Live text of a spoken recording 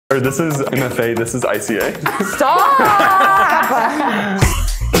This is MFA, this is ICA. Stop!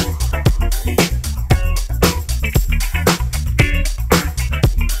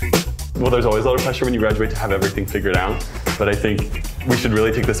 Well, there's always a lot of pressure when you graduate to have everything figured out, but I think we should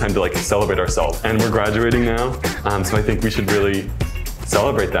really take this time to like celebrate ourselves. And we're graduating now, so I think we should really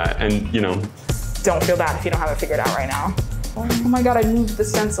celebrate that. And you know, don't feel bad if you don't have it figured out right now. Oh my God, I moved the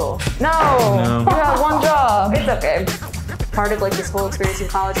stencil. No. You had one job. It's okay. Part of like this whole experience in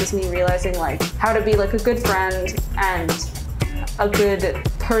college was me realizing like how to be like a good friend and a good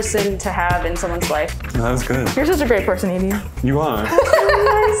person to have in someone's life. That was good. You're such a great person, Edie. You are.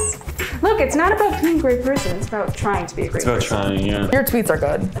 Nice. Look, it's not about being a great person. It's about trying to be a great person. It's about trying, yeah. Your tweets are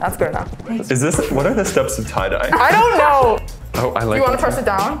good. That's good enough. Is this, what are the steps of tie-dye? I don't know. Oh, I like You want to press it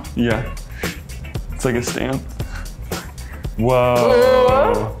down? Yeah. It's like a stamp.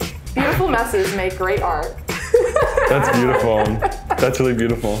 Whoa. Ooh. Beautiful messes make great art. That's beautiful. That's really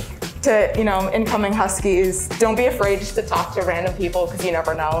beautiful. To, you know, incoming Huskies, don't be afraid just to talk to random people because you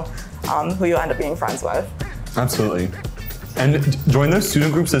never know who you'll end up being friends with. Absolutely. And join those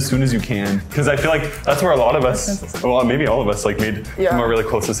student groups as soon as you can, because I feel like that's where a lot of us, well, maybe all of us, like made some of our really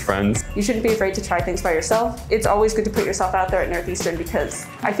closest friends. You shouldn't be afraid to try things by yourself. It's always good to put yourself out there at Northeastern because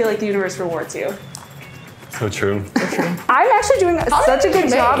I feel like the universe rewards you. So true. I'm actually doing such a good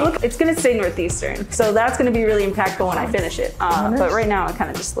job. Look, it's gonna say Northeastern, so that's gonna be really impactful when I finish it. But right now, it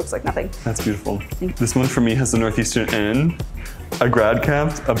kind of just looks like nothing. That's beautiful. This one for me has the Northeastern N, a grad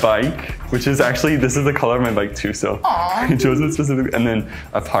cap, a bike, which is actually, this is the color of my bike too, so I chose it specifically, and then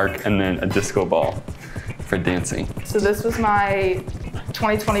a park, and then a disco ball for dancing. So this was my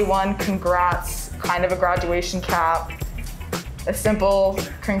 2021 congrats, kind of a graduation cap, a simple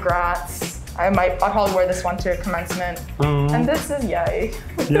congrats. I'll probably wear this one to commencement. And this is yay.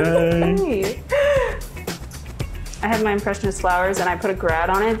 Yay. I had my impressionist flowers and I put a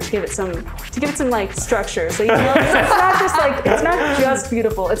grad on it to give it some like structure. So you know, it's not just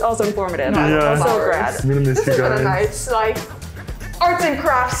beautiful, it's also informative. Yeah. Also a grad. I'm gonna miss you This guys. is a nice like arts and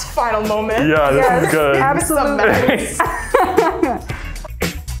crafts final moment. Yeah, this is good. Absolutely.